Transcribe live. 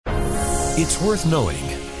It's worth knowing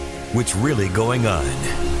what's really going on.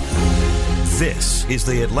 This is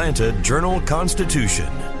the Atlanta Journal-Constitution.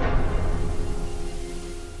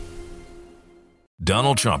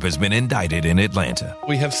 Donald Trump has been indicted in Atlanta.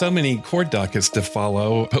 We have so many court dockets to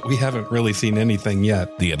follow, but we haven't really seen anything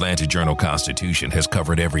yet. The Atlanta Journal-Constitution has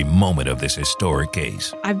covered every moment of this historic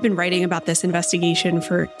case. I've been writing about this investigation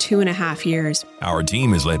for 2.5 years. Our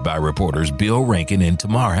team is led by reporters Bill Rankin and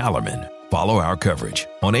Tamar Hallerman. Follow our coverage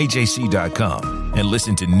on AJC.com and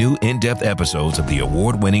listen to new in-depth episodes of the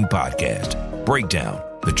award-winning podcast, Breakdown,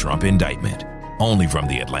 the Trump Indictment, only from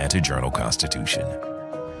the Atlanta Journal-Constitution.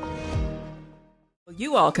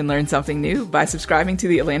 You all can learn something new by subscribing to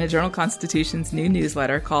the Atlanta Journal-Constitution's new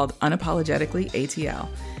newsletter called Unapologetically ATL.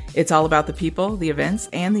 It's all about the people, the events,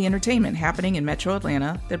 and the entertainment happening in Metro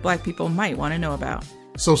Atlanta that Black people might want to know about.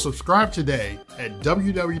 So subscribe today at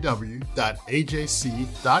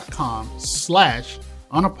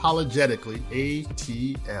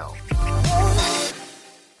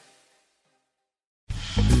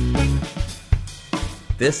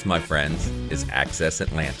This, my friends, is Access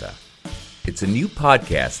Atlanta. It's a new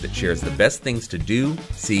podcast that shares the best things to do,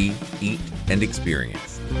 see, eat, and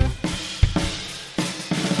experience.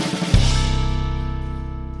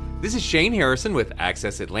 This is Shane Harrison with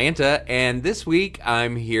Access Atlanta, and this week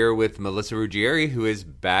I'm here with Melissa Ruggieri, who is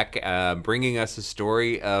back bringing us a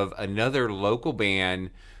story of another local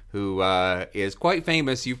band who is quite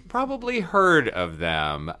famous. You've probably heard of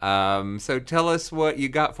them. So tell us what you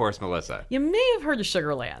got for us, Melissa. You may have heard of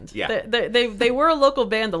Sugarland. Yeah. They were a local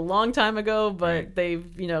band a long time ago, but they've,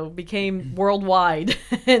 became worldwide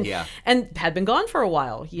and had been gone for a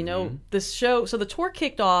while. This show, so the tour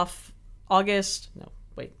kicked off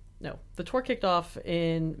the tour kicked off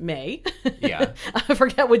in May. Yeah. I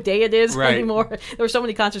forget what day it is anymore. There were so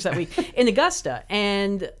many concerts that week in Augusta,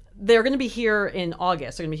 and they're going to be here in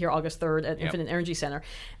August. They're going to be here August 3rd at Infinite Energy Center.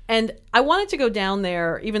 And I wanted to go down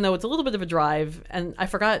there, even though it's a little bit of a drive, and I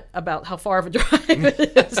forgot about how far of a drive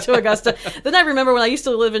it is to Augusta. Then I remember when I used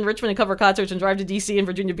to live in Richmond and cover concerts and drive to D.C. and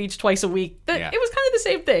Virginia Beach twice a week. It was kind of the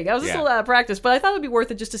same thing. I was still out of practice, but I thought it would be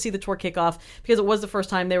worth it just to see the tour kick off because it was the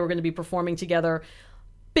first time they were going to be performing together.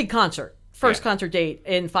 Big concert. First concert date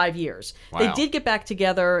in 5 years. Wow. They did get back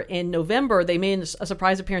together in November. They made a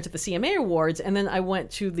surprise appearance at the CMA Awards, and then I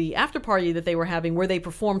went to the after party that they were having where they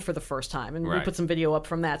performed for the first time, and we put some video up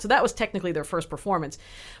from that. So that was technically their first performance.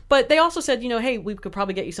 But they also said, hey, we could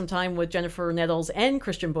probably get you some time with Jennifer Nettles and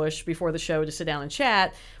Christian Bush before the show to sit down and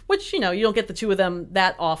chat, which, you don't get the two of them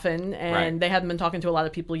that often, and they haven't been talking to a lot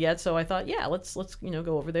of people yet. So I thought, let's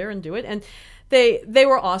go over there and do it. And they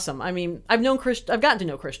were awesome. I mean, I've gotten to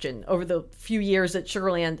know Christian over the few years that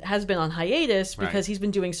Sugarland has been on hiatus because he's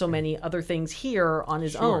been doing so many other things here on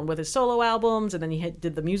his own with his solo albums, and then he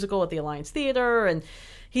did the musical at the Alliance Theater, and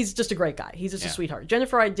he's just a great guy. He's just a sweetheart.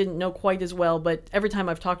 Jennifer, I didn't know quite as well, but every time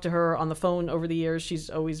I've talked to her on the phone over the years, she's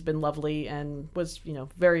always been lovely and was,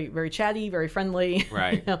 very, very chatty, very friendly.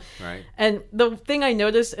 Right, right. And the thing I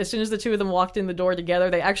noticed, as soon as the two of them walked in the door together,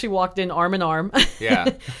 they actually walked in arm in arm.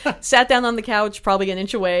 Yeah. Sat down on the couch, probably an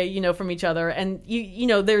inch away, from each other. And,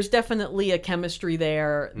 there's definitely a chemistry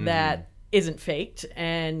there that isn't faked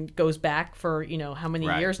and goes back for, how many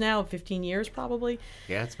years now? 15 years, probably.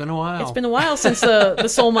 Yeah, it's been a while. It's been a while since the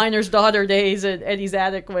Soul Miner's Daughter days at Eddie's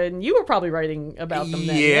Attic when you were probably writing about them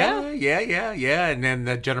then. Yeah. And then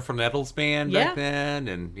the Jennifer Nettles band back then,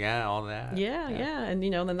 and all that. Yeah. And,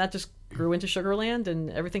 then that just grew into Sugarland and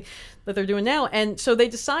everything that they're doing now. And so they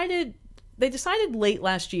decided late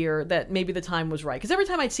last year that maybe the time was right. Because every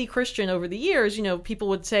time I'd see Christian over the years, people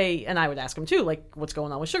would say, and I would ask him too, like, what's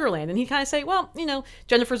going on with Sugarland? And he'd kind of say, well,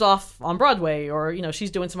 Jennifer's off on Broadway, or, she's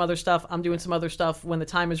doing some other stuff. I'm doing some other stuff when the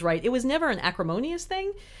time is right. It was never an acrimonious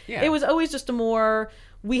thing. Yeah. It was always just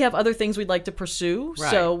we have other things we'd like to pursue,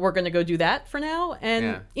 so we're going to go do that for now.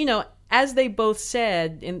 And, as they both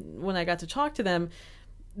said, when I got to talk to them,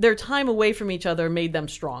 their time away from each other made them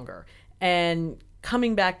stronger. And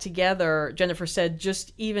coming back together, Jennifer said,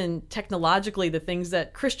 just even technologically, the things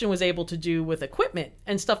that Christian was able to do with equipment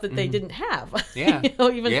and stuff that they didn't have,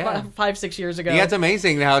 5-6 years ago. Yeah, it's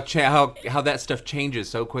amazing how that stuff changes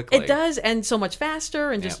so quickly. It does, and so much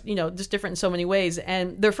faster, and just just different in so many ways.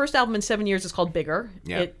 And their first album in 7 years is called Bigger.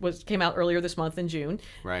 Yeah. It came out earlier this month in June.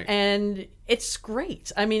 Right. And it's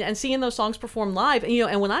great. I mean, and seeing those songs perform live,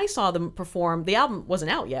 and when I saw them perform, the album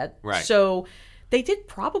wasn't out yet. Right. So they did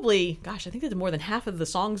probably, I think they did more than half of the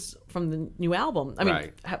songs from the new album. I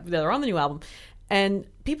mean, that are on the new album. And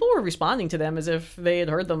people were responding to them as if they had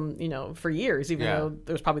heard them, for years, even though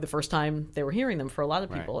it was probably the first time they were hearing them for a lot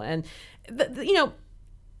of people. And,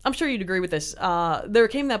 I'm sure you'd agree with this. There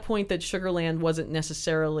came that point that Sugarland wasn't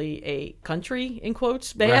necessarily a country, in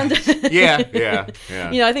quotes, band. Right. Yeah.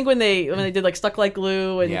 I think when they did like Stuck Like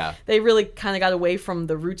Glue, and they really kind of got away from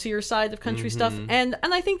the rootsier side of country stuff. And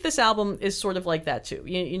I think this album is sort of like that too.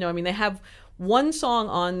 They have one song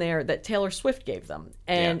on there that Taylor Swift gave them,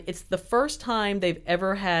 and it's the first time they've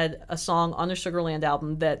ever had a song on a Sugarland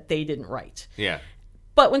album that they didn't write. Yeah.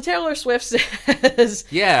 But when Taylor Swift says,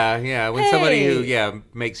 when somebody who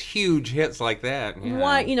makes huge hits like that,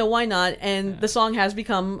 why not? And the song has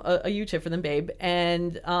become a huge hit for them, Babe.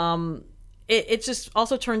 And it just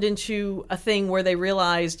also turned into a thing where they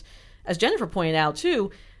realized, as Jennifer pointed out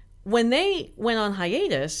too, when they went on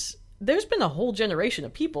hiatus, there's been a whole generation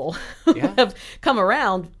of people who have come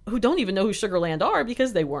around who don't even know who Sugarland are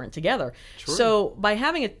because they weren't together. True. So by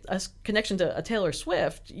having a connection to a Taylor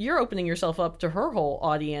Swift, you're opening yourself up to her whole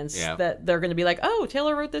audience that they're going to be like, oh,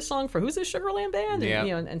 Taylor wrote this song for who's this Sugarland band?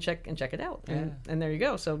 And, and check it out. And there you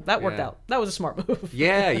go. So that worked out. That was a smart move.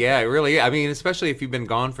 It really is. I mean, especially if you've been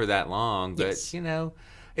gone for that long. But,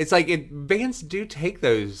 it's like bands do take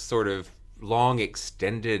those sort of long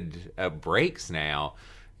extended breaks now.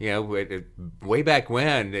 Way back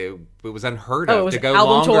when it was unheard of to go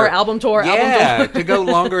album tour. To go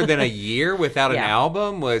longer than a year without an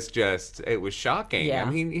album was it was shocking. Yeah. I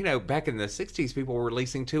mean, back in the 60s, people were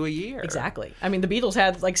releasing 2 a year. Exactly. I mean, the Beatles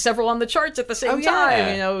had like several on the charts at the same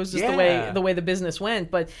time. It was just the way the business went.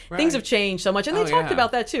 But things have changed so much, and they talked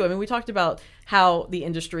about that too. I mean, we talked about how the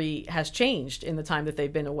industry has changed in the time that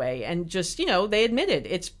they've been away, and just they admitted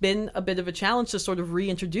it's been a bit of a challenge to sort of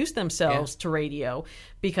reintroduce themselves to radio,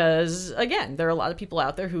 because again, there are a lot of people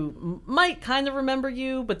out there who might kind of remember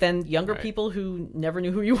you, but then younger people who never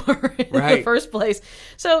knew who you were in the first place.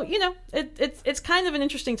 So it's kind of an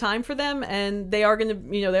interesting time for them, and they are going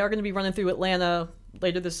to be running through Atlanta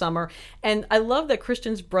later this summer. And I love that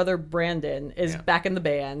Christian's brother Brandon is back in the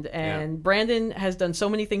band, and Brandon has done so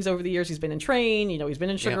many things over the years. He's been in Train, he's been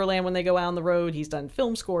in Sugarland when they go out on the road. He's done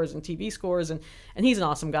film scores and TV scores, and he's an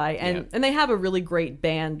awesome guy. And they have a really great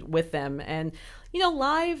band with them. And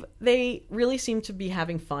live, they really seem to be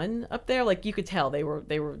having fun up there. Like, you could tell they were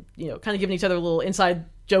kind of giving each other little inside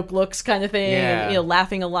joke looks kind of thing, and,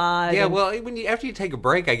 laughing a lot. Yeah, well, after you take a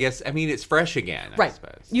break, I guess, it's fresh again, I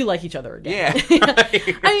suppose. You like each other again.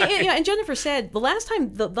 Yeah. And Jennifer said the last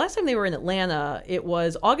time they were in Atlanta, it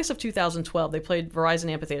was August of 2012. They played Verizon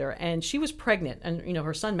Amphitheater, and she was pregnant, and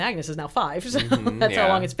her son Magnus is now 5, so that's how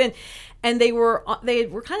long it's been. And they were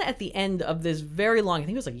kind of at the end of this very long, I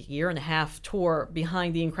think it was like a year and a half tour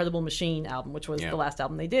behind the Incredible Machine album, which was the last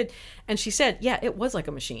album they did. And she said, it was like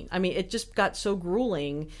a machine. I mean, it just got so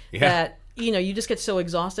grueling that you just get so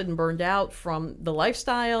exhausted and burned out from the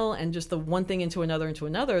lifestyle and just the one thing into another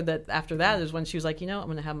that after that is when she was like, I'm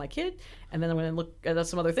going to have my kid, and then I'm going to look at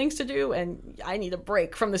some other things to do, and I need a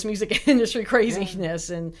break from this music industry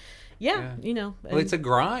craziness. And well, it's a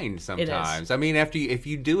grind sometimes. I mean, if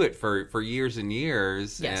you do it for years and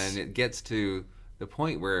years, and it gets to the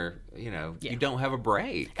point where you don't have a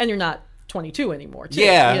break, and you're not 22 anymore too.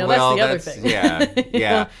 That's the other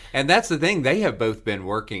thing. And that's the thing, they have both been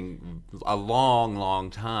working a long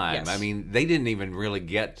time. I mean, they didn't even really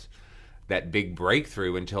get that big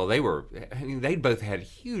breakthrough until they'd both had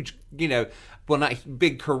huge, not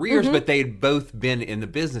big careers, but they had both been in the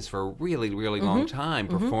business for a really, really long time,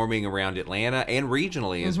 performing around Atlanta and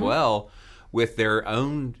regionally as well with their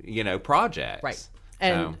own, projects. Right.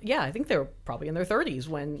 And I think they were probably in their 30s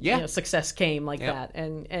when success came like that.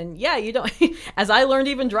 And you don't, as I learned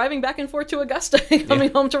even driving back and forth to Augusta and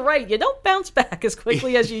coming home to write, you don't bounce back as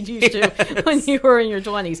quickly as you used to when you were in your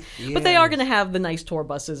 20s. But they are going to have the nice tour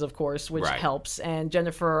buses, of course, which helps. And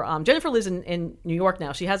Jennifer lives in New York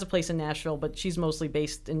now. She has a place in Nashville, but she's mostly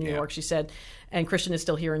based in New York, she said. And Christian is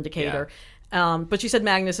still here in Decatur. But she said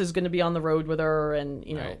Magnus is going to be on the road with her, and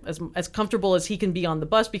as comfortable as he can be on the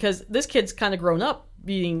bus, because this kid's kind of grown up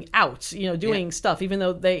being out, doing stuff. Even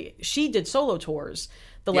though she did solo tours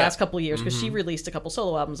the last couple of years, because she released a couple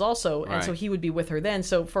solo albums also, and so he would be with her then.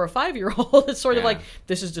 So for a 5-year-old, it's sort of like,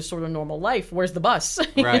 this is just sort of normal life. Where's the bus?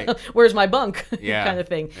 Where's my bunk? Kind of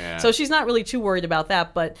thing. So she's not really too worried about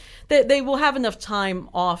that, but they will have enough time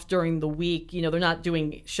off during the week. They're not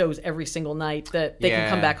doing shows every single night that they can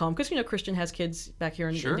come back home, because Christian has kids back here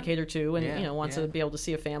in Decatur too, and wants to be able to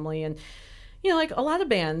see a family. And like a lot of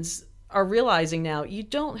bands are realizing now, you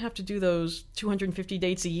don't have to do those 250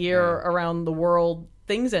 dates a year around the world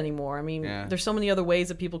things anymore. I mean, there's so many other ways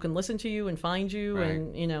that people can listen to you and find you. Right.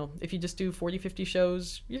 And, if you just do 40, 50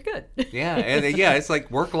 shows, you're good. Yeah. And it's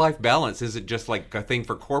like work-life balance isn't just like a thing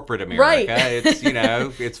for corporate America. Right.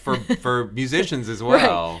 It's, it's for musicians as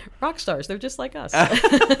well. Right. Rock stars, they're just like us.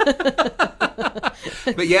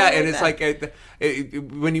 But yeah, and it's like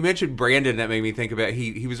when you mentioned Brandon, that made me think about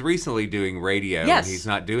he was recently doing radio. Yes. And he's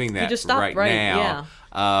not doing that He just stopped, right now.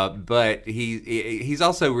 Yeah. But he's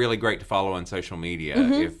also really great to follow on social media.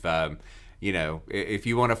 Mm-hmm. If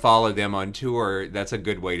you want to follow them on tour, that's a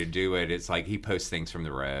good way to do it. It's like he posts things from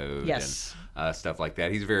the road. Yes. And stuff like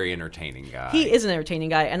that. He's a very entertaining guy. He is an entertaining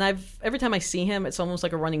guy, and every time I see him, it's almost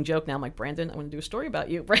like a running joke now. I'm like, Brandon, I want to do a story about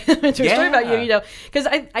you. Brandon, I want to do a story about you, because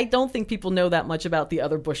I don't think people know that much about the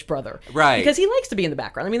other Bush brother. Right. Because he likes to be in the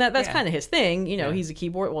background. I mean, that's kind of his thing. He's a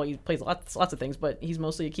keyboard, well, he plays lots of things, but he's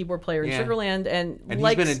mostly a keyboard player in Sugarland, and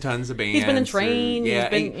he's been in tons of bands. He's been in Train. He's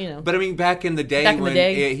been, But I mean, back in the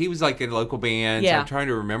day he was like in local bands. Yeah. I'm trying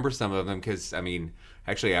to remember some of them because, I mean,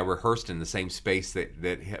 actually, I rehearsed in the same space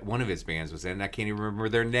that one of his bands was in. I can't even remember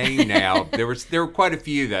their name now. There were quite a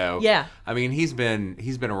few though. Yeah. I mean, he's been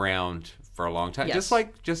around for a long time. Yes. Just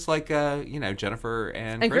like Jennifer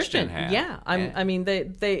and Christian have. Yeah. I mean,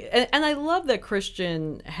 they and I love that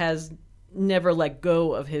Christian has never let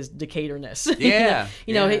go of his Decaturness. Yeah.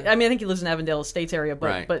 I think he lives in Avondale Estates area,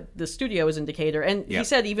 but the studio is in Decatur. And he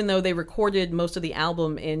said even though they recorded most of the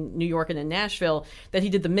album in New York and in Nashville, that he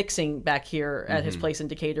did the mixing back here at his place in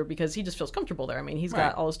Decatur because he just feels comfortable there. I mean, he's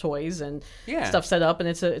got all his toys and stuff set up, and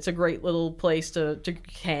it's a great little place to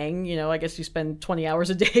hang. I guess you spend 20 hours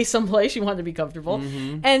a day someplace. You want to be comfortable.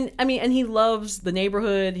 And I mean, and he loves the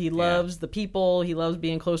neighborhood. He loves the people. He loves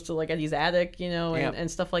being close to like Eddie's attic, and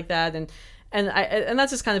stuff like that. And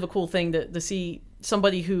that's just kind of a cool thing to see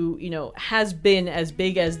somebody who has been as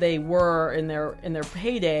big as they were in their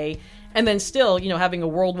heyday, and then still having a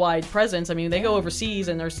worldwide presence. I mean, they go overseas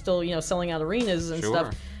and they're still selling out arenas and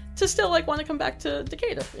stuff. To still like want to come back to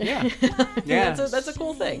Decatur. Yeah, yeah. That's a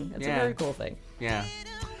cool thing. It's a very cool thing. Yeah.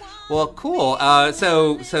 Well, cool.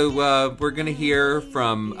 So we're gonna hear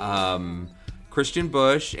from Christian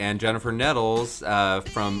Bush and Jennifer Nettles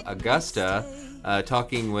from Augusta.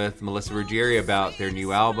 Talking with Melissa Ruggieri about their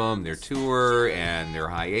new album, their tour, and their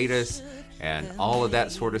hiatus, and all of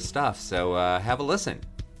that sort of stuff. So have a listen.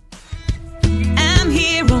 I'm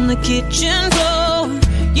here on the kitchen floor.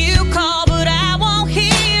 You call, but I won't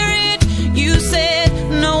hear it. You said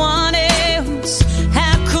no one else.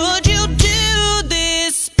 How could you do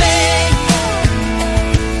this, babe?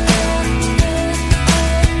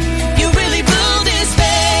 You really blew this,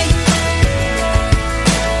 babe.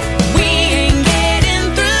 We ain't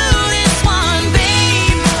getting through this one,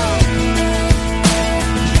 babe.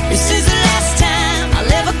 This is the last time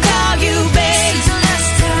I'll ever call you, babe.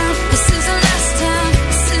 This is the last time. This is the last time.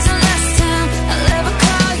 This is the last time I'll ever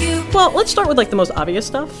call you. Well, let's start with like the most obvious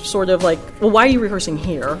stuff. Sort of like, well, why are you rehearsing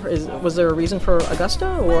here? Was there a reason for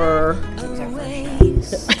Augusta, or? No,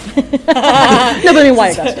 but I mean, why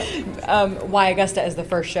Augusta? Why Augusta as the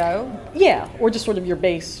first show? Yeah, or just sort of your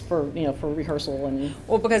base for for rehearsal and.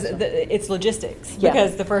 Well, because it's logistics. Yeah.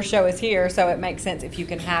 Because the first show is here, so it makes sense if you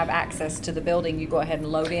can have access to the building. You go ahead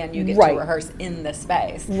and load in. You get to rehearse in the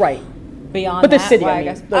space. Right. Beyond But the that, city, why I mean,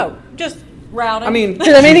 Augusta? Just routing. I mean, Does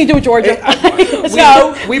that have anything to do with Georgia?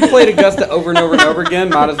 we played Augusta over and over and over again.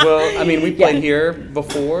 Might as well. I mean, we played here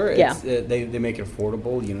before. It's, they make it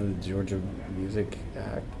affordable. The Georgia Music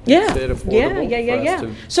Act makes it affordable.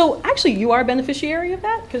 Yeah. So actually, you are a beneficiary of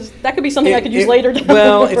that, because that could be something I could use later.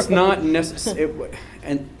 Well, it's not necessary,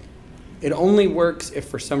 and it only works if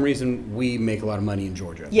for some reason we make a lot of money in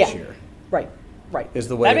Georgia this year. Right. Is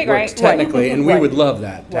the way That'd it be works great. technically, and we would love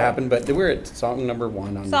that to happen. But we're at song number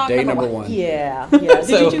one on day number one. Yeah. Did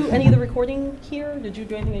you do any of the recording here? Did you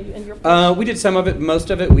do anything in your place? We did some of it. Most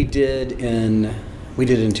of it we did in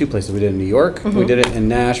two places. We did it in New York. We did it in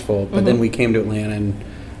Nashville. But then we came to Atlanta, and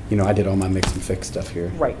I did all my mix and fix stuff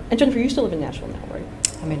here. Right. And Jennifer, you still live in Nashville now, right?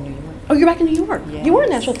 I'm in New York. Oh, you're back in New York. Yes. You were in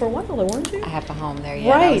Nashville for a while, though, weren't you? I have a home there.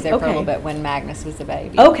 Yeah, Right, I was there for a okay. little bit when Magnus was a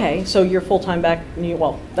baby. Okay, so you're full time back.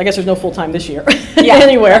 Well, I guess there's no full time this year. Yeah.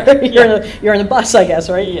 Anywhere. You're in a bus, I guess,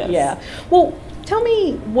 right? Yes. Yeah. Well, tell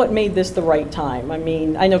me what made this the right time. I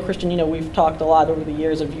mean, I know Christian. We've talked a lot over the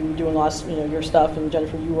years of you doing lots, your stuff, and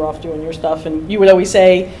Jennifer, you were off doing your stuff, and you would always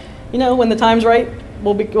say, when the time's right,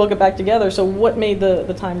 we'll get back together. So what made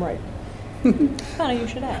the time right? Funny you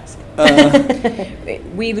should ask.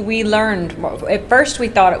 We learned, at first we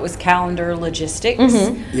thought it was calendar logistics.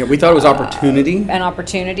 Yeah, we thought it was opportunity. An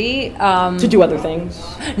opportunity. To do other things?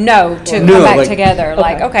 No, to come back together.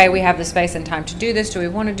 Okay, we have the space and time to do this. Do we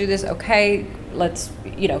want to do this? Okay, let's,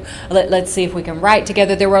 let's see if we can write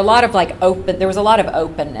together. There were a lot of there was a lot of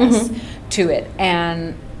openness to it.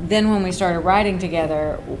 And then when we started writing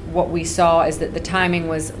together, what we saw is that the timing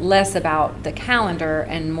was less about the calendar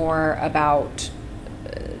and more about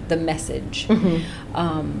the message.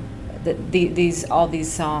 All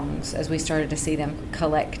these songs, as we started to see them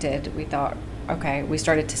collected, we thought, okay, we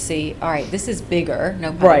started to see, all right, this is bigger,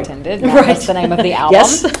 no pun intended. That's the name of the album.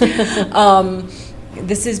 Yes.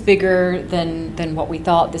 This is bigger than what we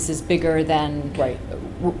thought. This is bigger than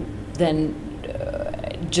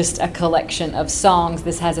just a collection of songs.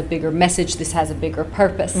 This has a bigger message. This has a bigger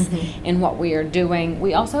purpose in what we are doing.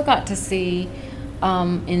 We also got to see,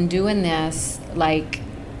 in doing this,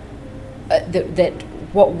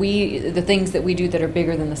 the things that we do that are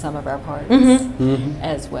bigger than the sum of our parts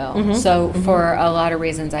as well. So for a lot of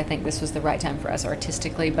reasons, I think this was the right time for us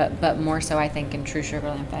artistically, but more so I think in true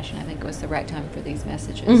Sugarland fashion, I think it was the right time for these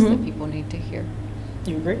messages that people need to hear.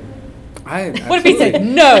 You agree? What if he said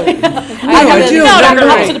no? I do.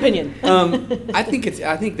 Opposite opinion. I think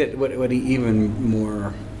that what even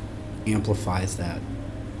more amplifies that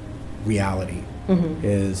reality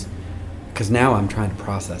is, because now I'm trying to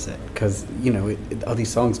process it, because all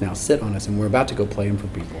these songs now sit on us, and we're about to go play them for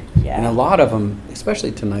people. Yeah. And a lot of them,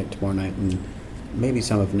 especially tonight, tomorrow night, and maybe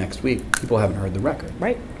some of next week, people haven't heard the record.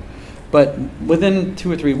 Right. But within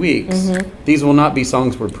 2 or 3 weeks, these will not be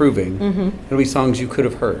songs we're proving. It'll be songs you could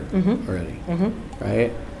have heard already,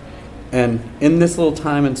 right? And in this little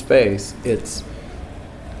time and space, it's,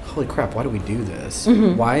 holy crap, why do we do this?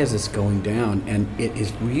 Why is this going down? And it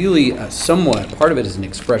is really somewhat, part of it is an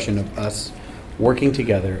expression of us working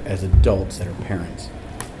together as adults that are parents,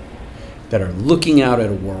 that are looking out at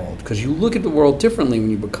a world. Because you look at the world differently when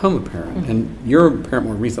you become a parent. And you're a parent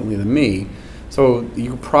more recently than me, so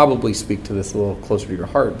you could probably speak to this a little closer to your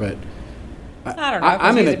heart, but I don't know.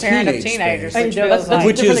 I'm in a teenage teenage space,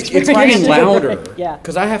 which is it's getting louder.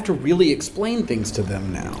 Because I have to really explain things to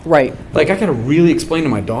them now. Right. I got to really explain to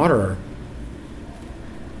my daughter.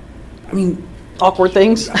 Awkward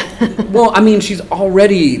things. She's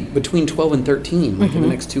already between 12 and 13, in the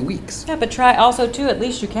next 2 weeks. Yeah, but try also too. At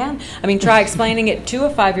least you can. Try explaining it to a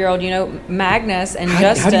 5-year-old. Magnus and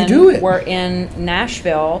Justin were in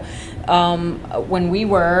Nashville. When we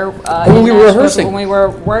were rehearsing, when we were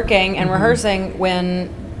working and rehearsing, when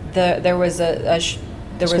there was a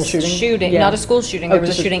shooting, not a school shooting. There was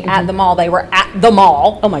a shooting at the mall. They were at the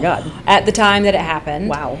mall. Oh my God! At the time that it happened.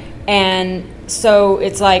 Wow. And so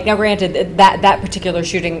it's now granted that particular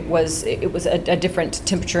shooting was a different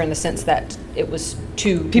temperature in the sense that it was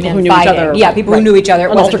two people men who knew fighting. each other. Yeah, people who knew each other.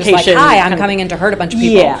 It wasn't just hi, I'm coming in to hurt a bunch of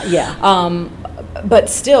people. Yeah. But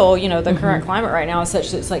still, the current climate right now is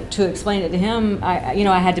such that it's to explain it to him,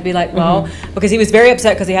 I had to be because he was very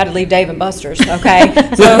upset because he had to leave Dave and Buster's, okay?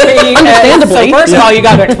 So, understandably. So first of all, you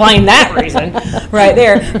got to explain that reason right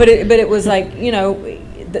there. But it was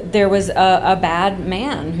there was a bad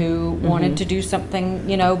man who wanted to do something,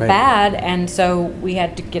 bad, and so we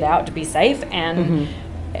had to get out to be safe, and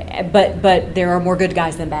but there are more good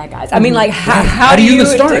guys than bad guys. How do you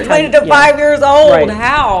explain it to 5 years old? Right.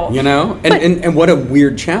 How? And what a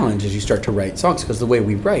weird challenge as you start to write songs, because the way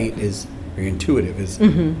we write is very intuitive.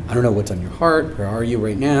 I don't know what's on your heart. Where are you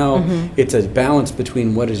right now? It's a balance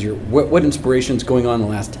between what inspiration's going on in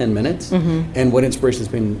the last 10 minutes and what inspiration's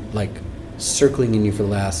been circling in you for the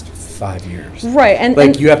last 5 years. Right.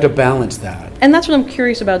 And you have to balance that. And that's what I'm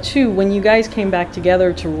curious about too. When you guys came back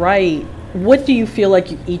together to write, what do you feel like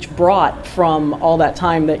you each brought from all that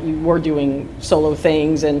time that you were doing solo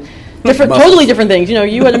things and totally different things?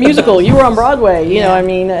 You had a musical, you were on Broadway,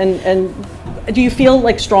 and do you feel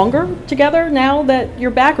stronger together now that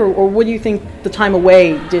you're back, or what do you think the time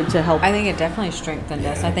away did to help? I think it definitely strengthened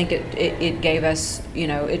us. I think it gave us,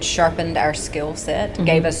 it sharpened our skill set,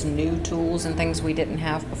 gave us new tools and things we didn't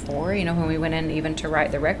have before. When we went in even to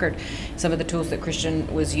write the record, some of the tools that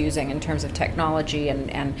Christian was using in terms of technology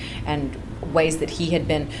and ways that he had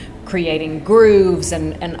been creating grooves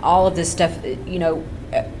and all of this stuff,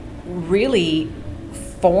 really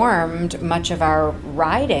formed much of our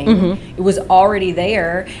writing. It was already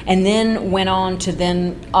there, and then went on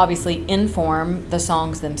to obviously inform the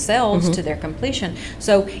songs themselves to their completion.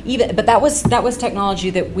 So but that was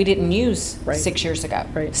technology that we didn't use 6 years ago,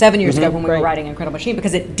 7 years ago when we were writing Incredible Machine,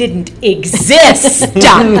 because it didn't exist.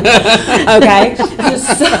 Okay, so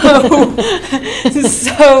it's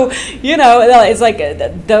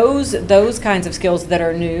those kinds of skills that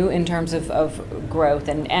are new in terms of growth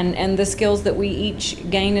and the skills that we each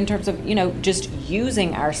gained in terms of, you know, just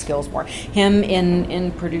using our skills more. Him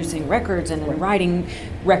in producing records and in writing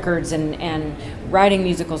records and writing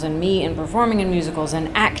musicals, and me in performing in musicals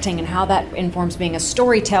and acting, and how that informs being a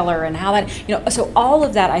storyteller, and how that, you know, so all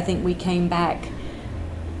of that, I think we came back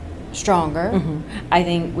stronger. I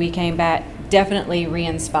think we came back definitely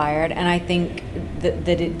re-inspired, and I think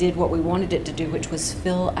that it did what we wanted it to do, which was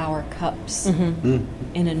fill our cups in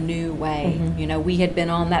a new way. You know, we had been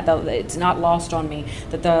on that, though it's not lost on me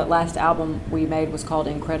that the last album we made was called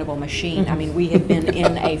Incredible Machine. I mean, we had been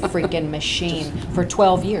in a freaking machine for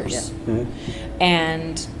 12 years.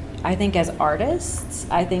 And I think as artists,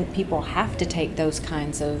 I think people have to take those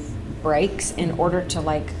kinds of breaks in order to,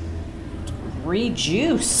 like,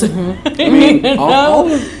 rejuice. I mean,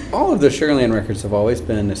 all of the Sugarland records have always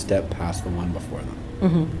been a step past the one before them.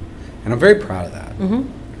 And I'm very proud of that.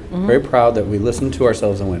 Very proud that we listened to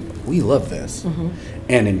ourselves and went, we love this.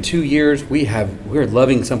 And in 2 years, we're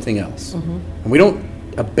loving something else. And we don't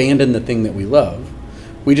abandon the thing that we love.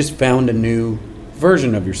 We just found a new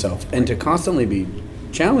version of yourself. And to constantly be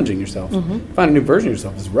challenging yourself, find a new version of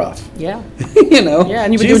yourself is rough. Yeah. You know? Yeah,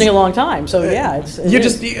 and you've been doing it a long time, so yeah.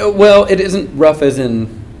 It isn't rough as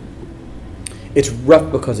in, it's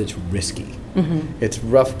rough because it's risky. It's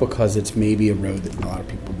rough because it's maybe a road that a lot of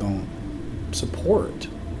people don't support.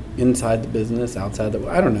 Inside the business, outside the,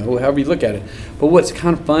 I don't know, however you look at it. But what's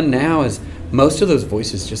kind of fun now is most of those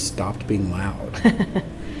voices just stopped being loud.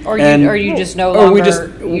 Or you just no longer,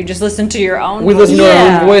 you just listen to your own voice. We listen to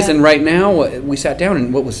our own voice, and right now we sat down,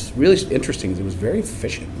 and what was really interesting is it was very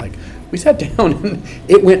efficient. Like, we sat down, and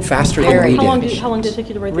it went faster than we did. How long did it take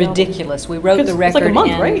you to write the album? Ridiculous. We wrote the record like a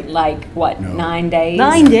month, in, right? like, what, 9 days?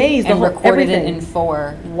 9 days, and recorded everything. it in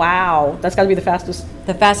 4. Wow. That's got to be the fastest.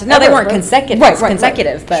 The fastest. No, they weren't consecutive. Right.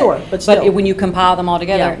 But, sure, but still. when you compile them all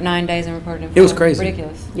together, 9 days and recorded in 4. It was crazy.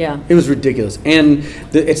 Ridiculous. Yeah. It was ridiculous. And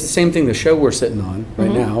it's the same thing, the show we're sitting on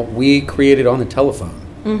right now, we created on the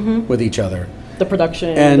telephone with each other. The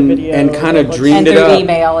production, and the video. and kind of dreamed and it up. through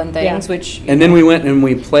email and things, which... And then we went and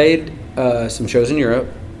we played some shows in Europe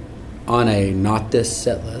on a not this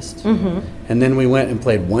set list. And then we went and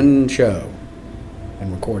played one show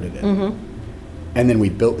and recorded it. And then we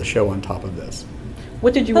built the show on top of this.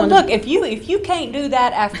 What did you But want look, if you can't do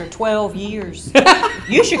that after 12 years,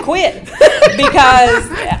 you should quit. Because,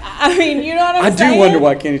 I mean, you know what I'm saying? I do wonder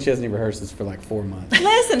why Kenny Chesney rehearses for like 4 months.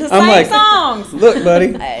 Listen to I'm same like, songs. Look, buddy,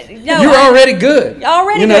 you're already good.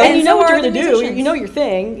 Already you know? good. And you know So what you're are going the to do. musicians. You know your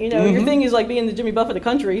thing. You know, your thing is like being the Jimmy Buffett of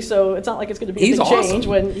country, so it's not like it's going to be a He's big awesome. change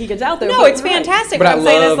when he gets out there. No, But it's you're right. fantastic. But What I I'm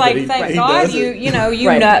saying is, love like, that thank he God does it. you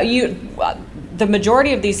know the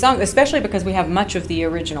majority of these songs, especially because we have much of the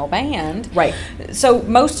original band. Right. So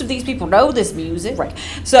most of these people know this music. Right.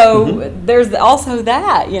 So there's also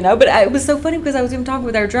that, you know. But it was so funny because I was even talking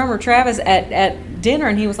with our drummer Travis at dinner,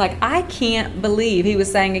 and he was like, I can't believe, he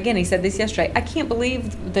was saying again, he said this yesterday, I can't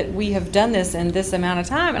believe that we have done this in this amount of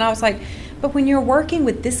time. And I was like, but when you're working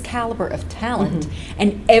with this caliber of talent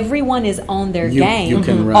and everyone is on their game, you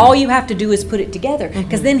can run. all you have to do is put it together.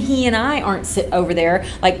 Because then he and I aren't sit over there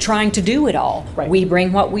like trying to do it all. Right. We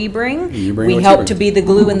bring what we bring. You bring We what you help bring. to be the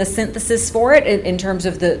glue and the synthesis for it in terms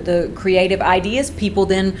of the creative ideas. People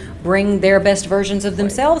then bring their best versions of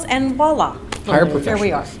themselves, and voila. Hire Here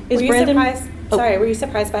we are. Is Were you Brandon? surprised? Sorry, were you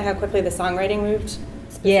surprised by how quickly the songwriting moved?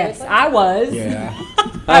 Yes, specifically? I was. Yeah.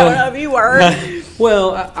 I don't know if you were.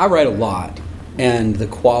 Well, I write a lot, and the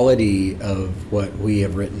quality of what we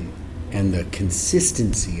have written and the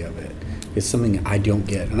consistency of it is something I don't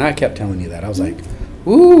get. And I kept telling you that. I was like,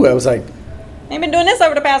 ooh, I was like, I've been doing this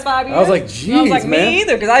over the past 5 years. I was like, I was geez, like, man. me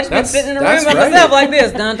either, because I just been That's- sitting in a that's room by right. myself like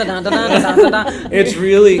this. Dun, dun, dun, dun, dun, dun, dun, dun.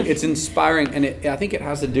 it's inspiring, and I think it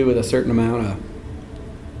has to do with a certain amount of,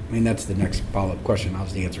 I mean, that's the next follow-up question. I'll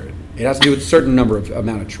just answer it. It has to do with a certain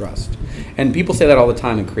amount of trust. And people say that all the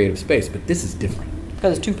time in creative space, but this is different.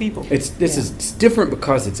 Because it's two people. It's different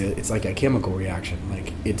because it's like a chemical reaction.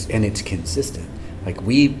 Like it's consistent. Like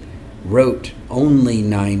we wrote only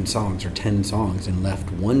 9 songs or 10 songs and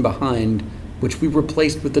left one behind, which we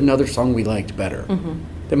replaced with another song we liked better.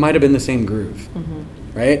 That might have been the same groove,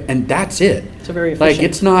 right? And that's it. So very efficient. Like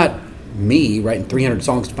it's not me writing 300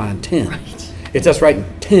 songs to find 10. Right. It's us writing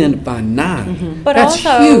 10 to find 9. But That's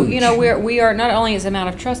also, huge. you know, we are not only is amount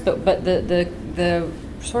of trust, but the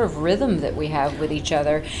sort of rhythm that we have with each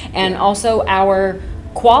other, and also our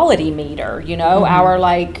quality meter. You know, our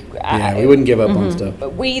like. Yeah, we wouldn't give up on stuff.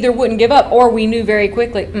 We either wouldn't give up, or we knew very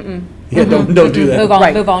quickly. Yeah, don't do that. Move on,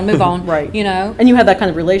 Right. move on, move on. Right. You know. And you have that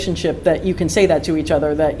kind of relationship that you can say that to each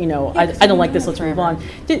other, that, you know, Yeah, 'cause I don't you've like been this, there let's move forever.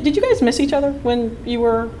 on. Did you guys miss each other when you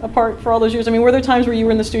were apart for all those years? I mean, were there times where you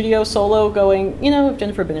were in the studio solo going, you know, if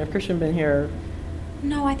Jennifer had been here, if Christian had been here,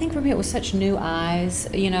 No, I think for me it was such new eyes,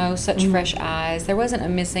 such fresh eyes. There wasn't a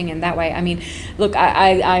missing in that way. I mean, look,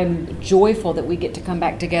 I'm joyful that we get to come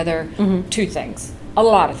back together. Two things, a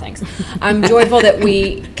lot of things. I'm joyful that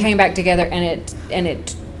we came back together and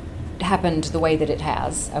it happened the way that it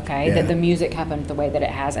has, okay? That the music happened the way that it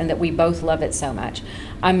has, and that we both love it so much.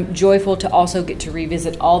 I'm joyful to also get to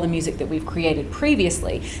revisit all the music that we've created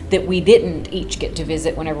previously that we didn't each get to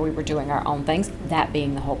visit whenever we were doing our own things. That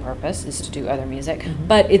being the whole purpose, is to do other music.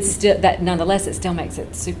 But it's still that, nonetheless, it still makes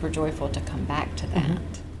it super joyful to come back to that.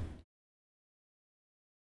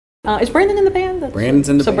 Is Brandon in the band? Brandon's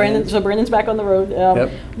in the band. So Brandon's back on the road.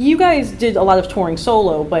 Yep. You guys did a lot of touring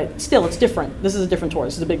solo, but still, it's different. This is a different tour.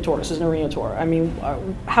 This is a big tour. This is an arena tour. I mean,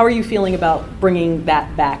 how are you feeling about bringing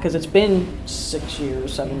that back? Because it's been 6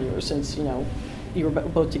 years, 7 years since you were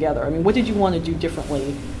both together. I mean, what did you want to do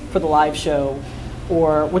differently for the live show,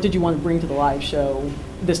 or what did you want to bring to the live show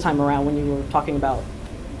this time around when you were talking about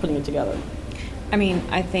putting it together? I mean,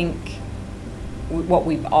 I think what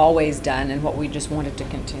we've always done and what we just wanted to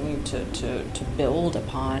continue to build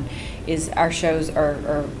upon is our shows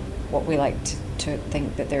are what we like to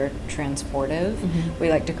think that they're transportive. We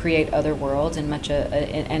like to create other worlds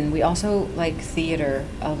and we also like theater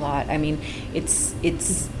a lot. I mean, it's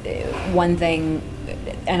one thing,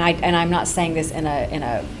 and I'm not saying this in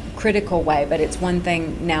a critical way, but it's one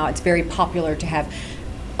thing now. It's very popular to have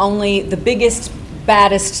only the biggest,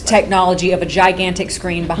 baddest technology of a gigantic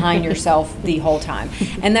screen behind yourself the whole time,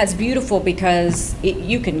 and that's beautiful because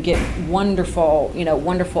you can get wonderful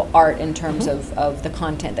art in terms of the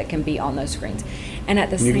content that can be on those screens, and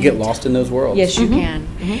at the same you can get lost in those worlds. Yes, you can.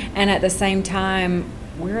 And at the same time,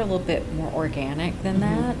 we're a little bit more organic than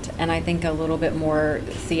that, and I think a little bit more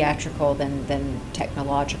theatrical than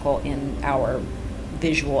technological in our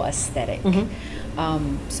visual aesthetic.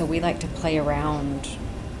 So we like to play around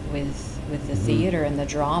with the theater and the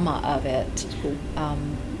drama of it. Cool.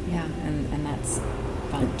 And that's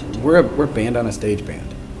fun to do. We're a band on a stage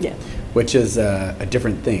band. Yeah. Which is a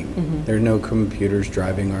different thing. There are no computers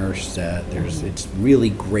driving our set. It's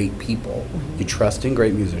really great people. You trust in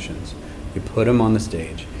great musicians. You put them on the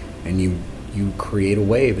stage, and you create a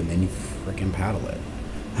wave, and then you freaking paddle it.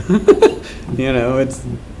 It's.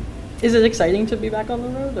 Is it exciting to be back on the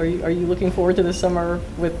road? Are you looking forward to this summer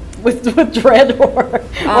with dread or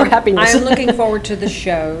happiness? I'm looking forward to the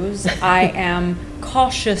shows. I am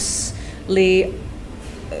cautiously,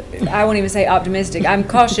 I won't even say optimistic. I'm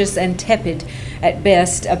cautious and tepid at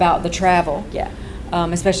best about the travel. Yeah.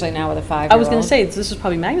 Especially now with a 5-year-old. I was going to say, this is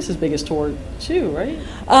probably Magnus's biggest tour too, right?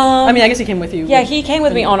 I mean, I guess he came with you. Yeah, he came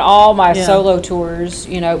with me on all my solo tours,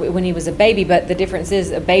 when he was a baby. But the difference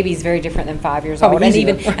is, a baby's very different than 5 years old. And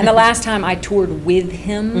and the last time I toured with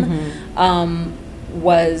him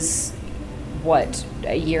was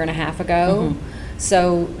a year and a half ago.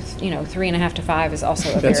 So 3.5 to 5 is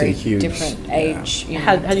also a very different age.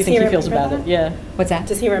 How do you think he feels about it? Yeah. What's that?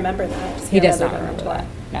 Does he remember that? He does not remember that.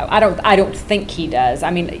 No, I don't think he does.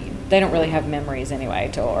 I mean, they don't really have memories anyway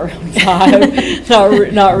till early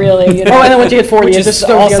 5. not really. And then once you hit 40, it just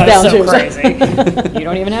also down so crazy. You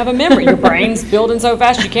don't even have a memory. Your brain's building so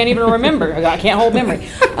fast you can't even remember. I can't hold memory.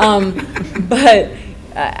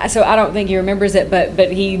 So I don't think he remembers it,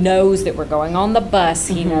 but he knows that we're going on the bus.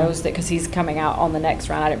 He knows that because he's coming out on the next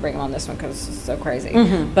run. I didn't bring him on this one because it's so crazy.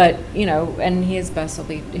 But and his bus will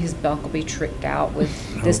be tricked out with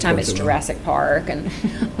this time it's Jurassic Park, and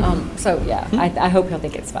so yeah, I hope he'll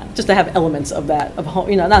think it's fun. Just to have elements of that of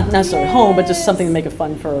home, not necessarily home, but just something to make it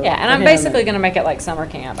fun for. Yeah, and I'm basically going to make it like summer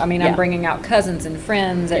camp. I mean, I'm bringing out cousins and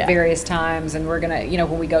friends at various times, and we're gonna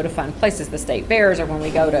when we go to fun places, the state fairs, or when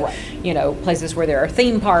we go to places where there are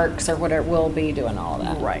theme parks or whatever, we'll be doing all of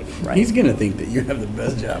that. Right. He's gonna think that you have the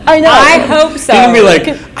best job. I know. I hope so. He's gonna be like,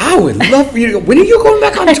 I would love for you to go. When are you going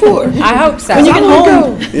back on tour? I hope so. When you get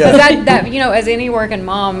home. Because that as any working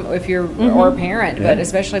mom, if you're or parent, but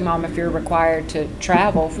especially mom, if you're required to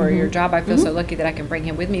travel for your job, I feel so lucky that I can bring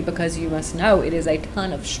him with me, because you must know it is a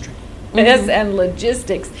ton of stress and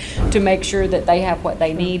logistics to make sure that they have what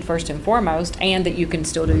they need first and foremost, and that you can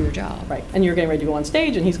still do your job. Right. And you're getting ready to go on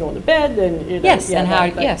stage, and he's going to bed, and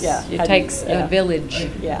it takes a village.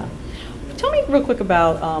 Yeah. Tell me real quick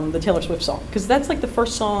about the Taylor Swift song, because that's like the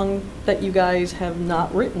first song that you guys have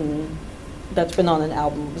not written that's been on an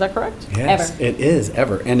album. Is that correct? Yes, ever. It is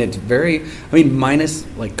ever, and it's very. I mean, minus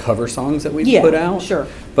like cover songs that we've put out. Sure.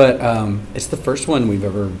 But it's the first one we've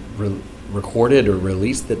ever recorded or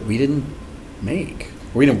released that we didn't make.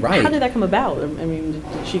 We didn't write. How did that come about? I mean,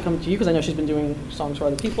 did she come to you? Because I know she's been doing songs for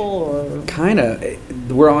other people, or kind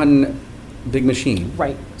of. We're on Big Machine,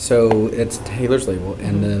 right? So it's Taylor's label,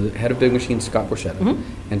 and the head of Big Machine, Scott Borchetta,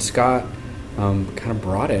 and Scott kind of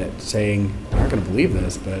brought it, saying, "You're not going to believe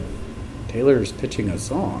this, but Taylor's pitching a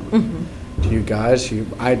song to you guys."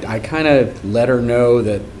 I kind of let her know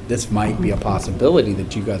that this might be a possibility,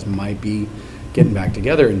 that you guys might be getting back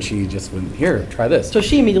together, and she just went, "Here, try this." So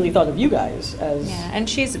she immediately thought of you guys as... Yeah, and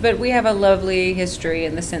but we have a lovely history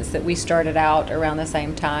in the sense that we started out around the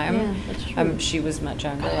same time. Yeah, that's true. She was much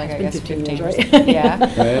younger, like I been guess 15 years, years. right? Yeah.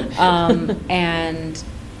 Right? And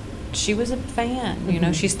she was a fan. You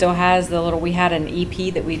know, she still has we had an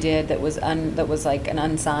EP that we did that was like an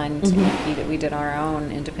unsigned EP that we did on our own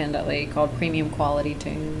independently called Premium Quality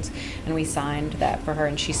Tunes, and we signed that for her,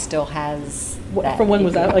 and she still has that From when EP.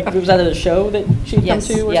 was that? Like, was that at a show that she'd Yes,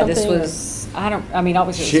 come to or yeah, something? this was, obviously it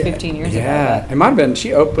was 15 years ago. Yeah, it might have been.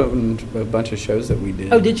 She opened a bunch of shows that we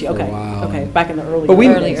did. Oh, did you? for a Okay. while. Okay, back in the early But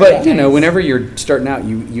days. you know, whenever you're starting out,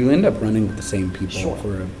 you end up running with the same people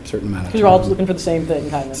for a certain amount of time. Because you're all looking for the same thing,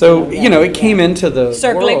 kind of. So it came into the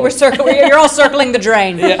Circling, world. we're circling. You're all circling the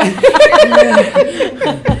drain.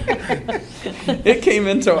 It came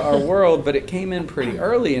into our world, but it came in pretty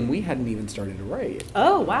early, and we hadn't even started to write.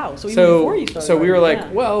 Oh, wow. So even before you started. So we were like,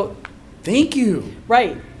 yeah. well, thank you.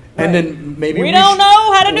 Right. And then maybe we don't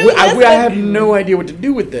know how to do this. I have no idea what to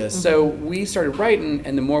do with this. So we started writing,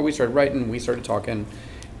 and the more we started writing, we started talking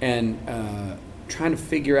and trying to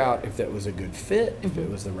figure out if that was a good fit, if it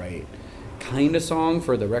was the right kind of song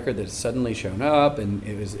for the record that's suddenly shown up, and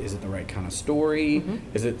is it the right kind of story?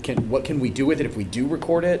 What can we do with it if we do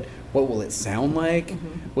record it? What will it sound like?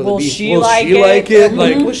 Will she like it?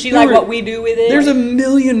 Like, will she like what we do with it? There's a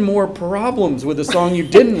million more problems with a song you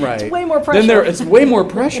didn't write. It's way more pressure. It's way more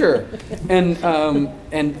pressure. And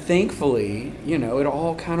thankfully, it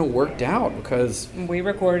all kind of worked out because we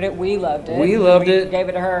recorded it. We loved it. We loved it. Gave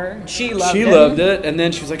it to her. She loved it. She loved it, and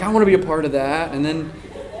then she was like, "I want to be a part of that." And then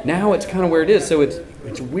now it's kind of where it is. So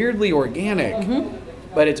it's weirdly organic,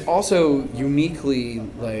 but it's also uniquely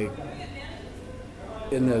like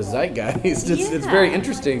in the zeitgeist. It's very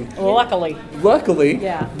interesting. Luckily.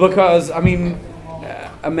 Yeah. Because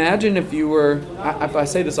imagine if you were. I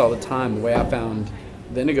say this all the time. The way I found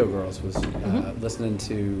the Indigo Girls was listening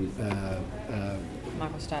to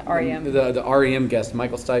Michael Stipe, REM. The REM guest,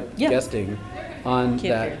 Michael Stipe, guesting on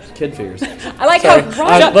Kid Fears. I like Sorry.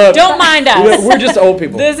 how don't mind us. We're just old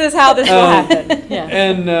people. This is how this will happen. Yeah.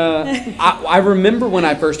 And I remember when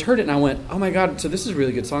I first heard it, and I went, "Oh my God! So this is a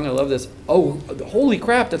really good song. I love this. Oh, holy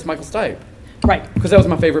crap! That's Michael Stipe." Right. Because that was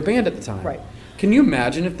my favorite band at the time. Right. Can you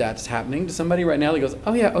imagine if that's happening to somebody right now that goes,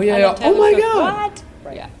 "Oh yeah, oh my God!" What?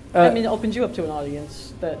 Right. Yeah. It opens you up to an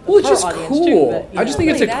audience It's just audience cool. too, I just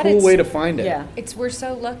think it's a cool way to find it. Yeah. We're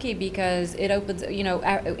so lucky because it opens,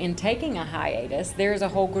 in taking a hiatus, there's a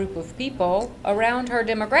whole group of people around her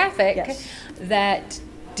demographic that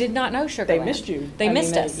did not know Sugarland. They missed you. They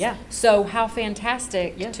missed us. Yeah. So how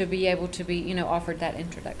fantastic to be able to be, offered that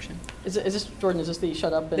introduction. Is this, Jordan, is this the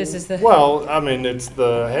shut up? And This is the... Well, I mean, it's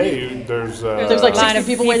hey, there's like 60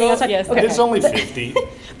 people waiting outside? Yes. Okay. It's only 50.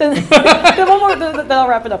 then one more, then I'll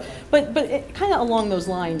wrap it up. But kind of along those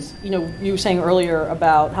lines, you were saying earlier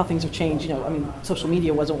about how things have changed. Social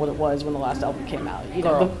media wasn't what it was when the last album came out.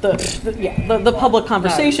 The public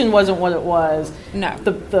conversation wasn't what it was. No.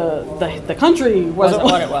 The country wasn't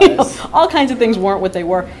what it was. All kinds of things weren't what they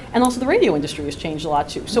were, and also the radio industry has changed a lot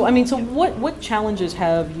too. So what challenges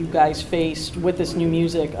have you guys faced with this new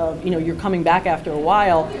music? Of you're coming back after a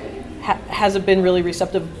while. Has it been really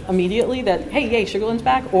receptive immediately that, hey, yay, Sugarland's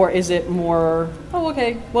back? Or is it more, oh,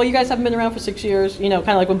 okay, well, you guys haven't been around for 6 years, kind of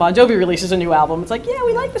like when Bon Jovi releases a new album. It's like, yeah,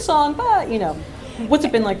 we like the song, but, what's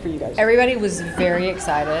it been like for you guys? Everybody was very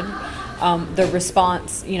excited. The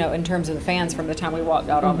response, in terms of the fans from the time we walked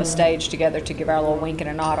out on the stage together to give our little wink and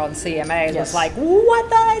a nod on CMA was like, what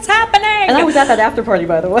the is happening? And I was at that after party,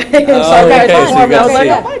 by the way. So you got to see it.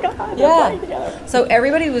 Oh my God. Yeah. So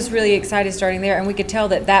everybody was really excited starting there, and we could tell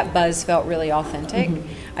that buzz felt really authentic.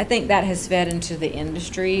 I think that has fed into the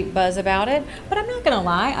industry buzz about it. But I'm not going to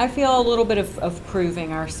lie, I feel a little bit of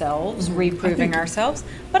proving ourselves, reproving ourselves.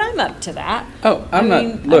 But I'm up to that. Oh, I'm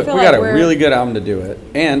not. Look, we got a really good album to do it,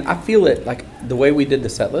 and I feel it like the way we did the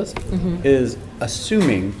set list is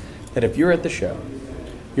assuming that if you're at the show,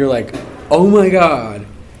 you're like, oh my God,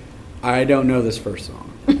 I don't know this first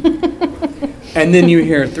song, and then you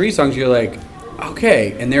hear 3 songs, you're like,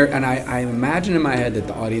 okay, and I imagine in my head that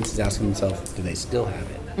the audience is asking themselves, do they still have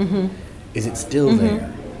it? Is it still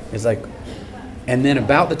there? It's like, and then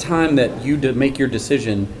about the time that you make your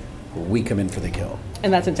decision, we come in for the kill.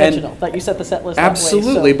 And that's intentional, that you set the set list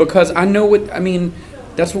absolutely, that way, because I know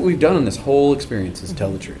that's what we've done in this whole experience is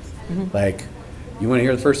tell the truth. Like, you want to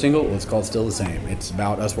hear the first single? Well, it's called Still the Same. It's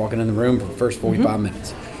about us walking in the room for the first 45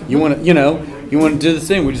 minutes. You want to, you want to do this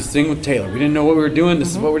thing. We just sing with Taylor. We didn't know what we were doing.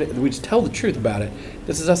 This is what we just tell the truth about it.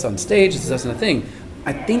 This is us on stage. This is us in a thing.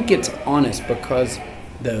 I think it's honest because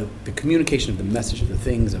the communication of the message of the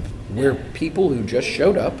things of we're people who just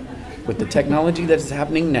showed up with the technology that is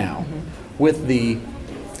happening now, with the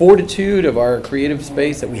fortitude of our creative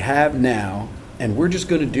space that we have now, and we're just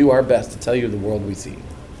going to do our best to tell you the world we see.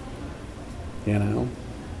 And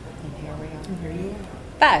here we are.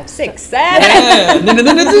 5, 6, 7. And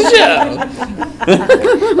then it's a show.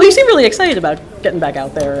 Well, you seem really excited about getting back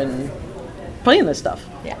out there and playing this stuff.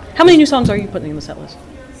 Yeah. How many new songs are you putting in the set list?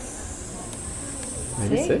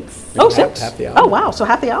 Maybe 6. Oh, 6. Half the album. Oh, wow. So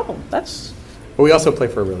half the album. That's... But we also play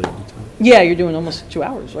for a really long time. Yeah, you're doing almost 2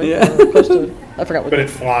 hours, right? Yeah. Or close to, I forgot what. But it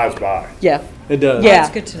flies by. Yeah. It does. Yeah.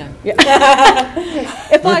 That's good to know.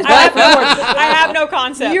 It flies by for I have no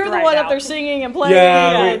concept. You're the right one now. up there singing and playing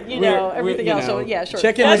and, everything else. So, yeah, sure.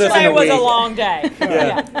 Check in with us in Yesterday a was week. a long day.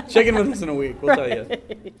 Yeah. Check in with us in a week. We'll tell you.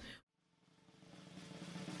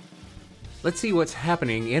 Let's see what's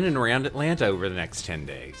happening in and around Atlanta over the next 10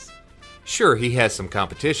 days. Sure, he has some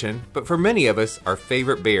competition, but for many of us, our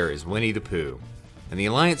favorite bear is Winnie the Pooh. And the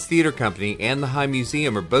Alliance Theater Company and the High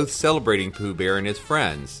Museum are both celebrating Pooh Bear and his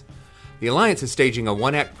friends. The Alliance is staging a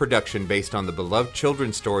one-act production based on the beloved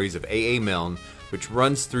children's stories of A.A. Milne, which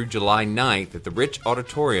runs through July 9th at the Rich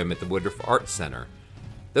Auditorium at the Woodruff Arts Center.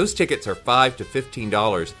 Those tickets are $5 to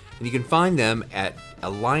 $15, and you can find them at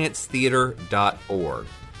alliancetheater.org.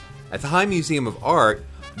 At the High Museum of Art,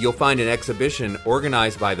 you'll find an exhibition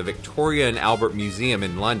organized by the Victoria and Albert Museum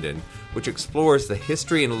in London, which explores the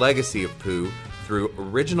history and legacy of Pooh through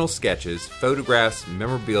original sketches, photographs,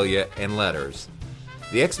 memorabilia, and letters.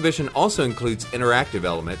 The exhibition also includes interactive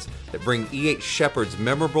elements that bring E.H. Shepard's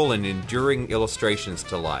memorable and enduring illustrations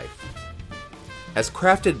to life. As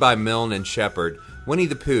crafted by Milne and Shepard, Winnie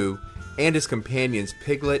the Pooh and his companions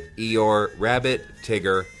Piglet, Eeyore, Rabbit,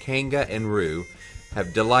 Tigger, Kanga, and Roo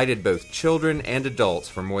have delighted both children and adults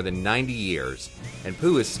for more than 90 years, and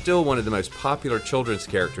Pooh is still one of the most popular children's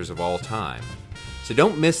characters of all time. So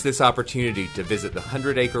don't miss this opportunity to visit the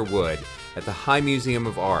 100-Acre Wood at the High Museum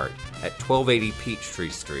of Art at 1280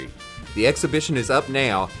 Peachtree Street. The exhibition is up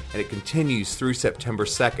now, and it continues through September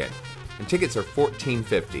 2nd, and tickets are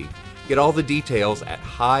 $14.50. Get all the details at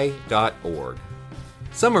high.org.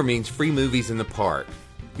 Summer means free movies in the park.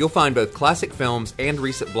 You'll find both classic films and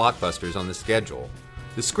recent blockbusters on the schedule.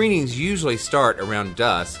 The screenings usually start around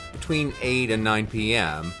dusk, between 8 and 9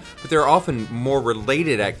 p.m., but there are often more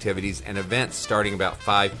related activities and events starting about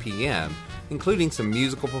 5 p.m., including some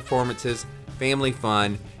musical performances, family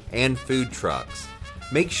fun, and food trucks.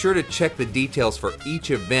 Make sure to check the details for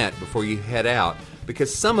each event before you head out,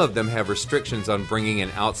 because some of them have restrictions on bringing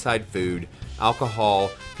in outside food,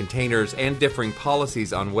 alcohol, containers, and differing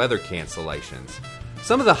policies on weather cancellations.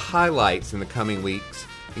 Some of the highlights in the coming weeks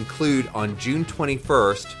include on June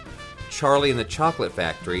 21st, Charlie and the Chocolate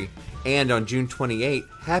Factory, and on June 28th,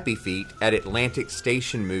 Happy Feet at Atlantic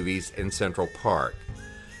Station Movies in Central Park.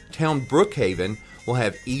 Town Brookhaven will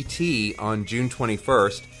have E.T. on June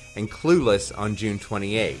 21st and Clueless on June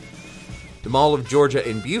 28th. The Mall of Georgia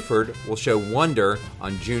in Buford will show Wonder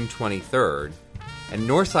on June 23rd, and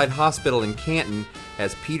Northside Hospital in Canton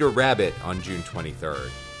has Peter Rabbit on June 23rd.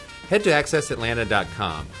 Head to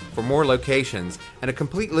AccessAtlanta.com for more locations and a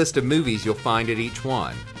complete list of movies you'll find at each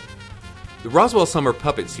one. The Roswell Summer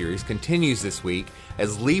Puppet Series continues this week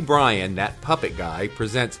as Lee Bryan, that puppet guy,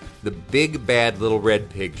 presents The Big Bad Little Red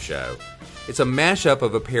Pig Show. It's a mashup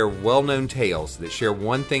of a pair of well-known tales that share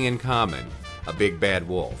one thing in common, a big bad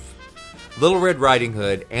wolf. Little Red Riding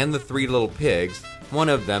Hood and the Three Little Pigs, one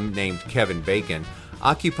of them named Kevin Bacon,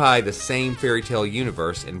 occupy the same fairy tale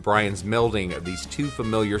universe in Bryan's melding of these two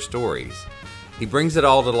familiar stories. He brings it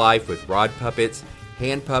all to life with rod puppets,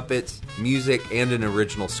 hand puppets, music, and an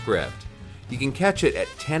original script. You can catch it at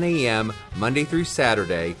 10 a.m. Monday through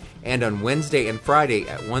Saturday and on Wednesday and Friday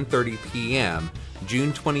at 1:30 p.m.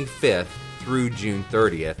 June 25th through June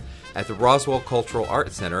 30th at the Roswell Cultural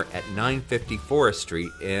Arts Center at 950 Forest Street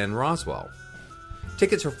in Roswell.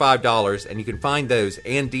 Tickets are $5, and you can find those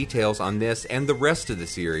and details on this and the rest of the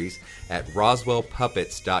series at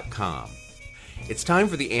roswellpuppets.com. It's time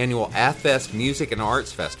for the annual AthFest Music and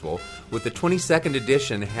Arts Festival, with the 22nd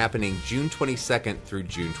edition happening June 22nd through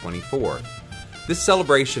June 24th. This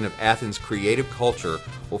celebration of Athens' creative culture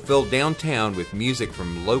will fill downtown with music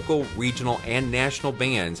from local, regional, and national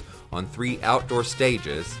bands on 3 outdoor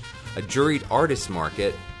stages, a juried artist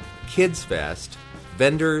market, Kids Fest,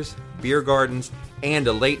 vendors, beer gardens, and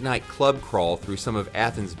a late-night club crawl through some of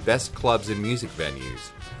Athens' best clubs and music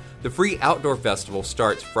venues. The free outdoor festival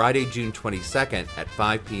starts Friday, June 22nd at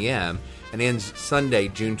 5 p.m. and ends Sunday,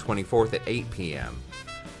 June 24th at 8 p.m.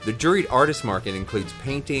 The Juried Artist Market includes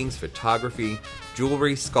paintings, photography,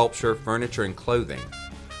 jewelry, sculpture, furniture, and clothing.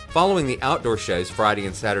 Following the outdoor shows Friday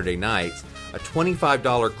and Saturday nights, a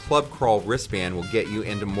 $25 Club Crawl wristband will get you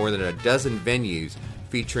into more than a dozen venues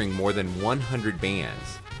featuring more than 100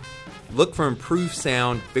 bands. Look for improved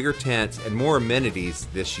sound, bigger tents, and more amenities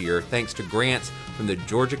this year thanks to grants from the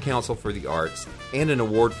Georgia Council for the Arts and an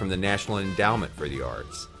award from the National Endowment for the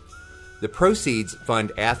Arts. The proceeds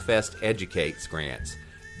fund AthFest Educates grants,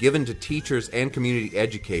 given to teachers and community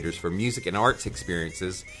educators for music and arts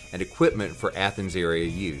experiences and equipment for Athens area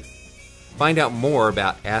youth. Find out more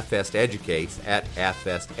about AthFest Educates at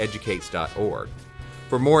athfesteducates.org.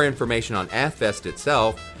 For more information on AthFest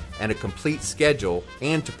itself and a complete schedule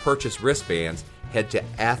and to purchase wristbands, head to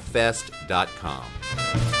athfest.com.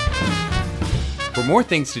 For more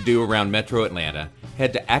things to do around Metro Atlanta,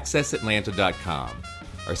 head to accessatlanta.com.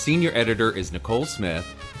 Our senior editor is Nicole Smith,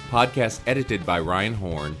 podcast edited by Ryan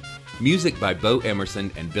Horn, music by Bo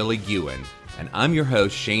Emerson and Billy Ewan, and I'm your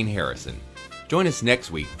host, Shane Harrison. Join us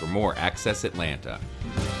next week for more Access Atlanta.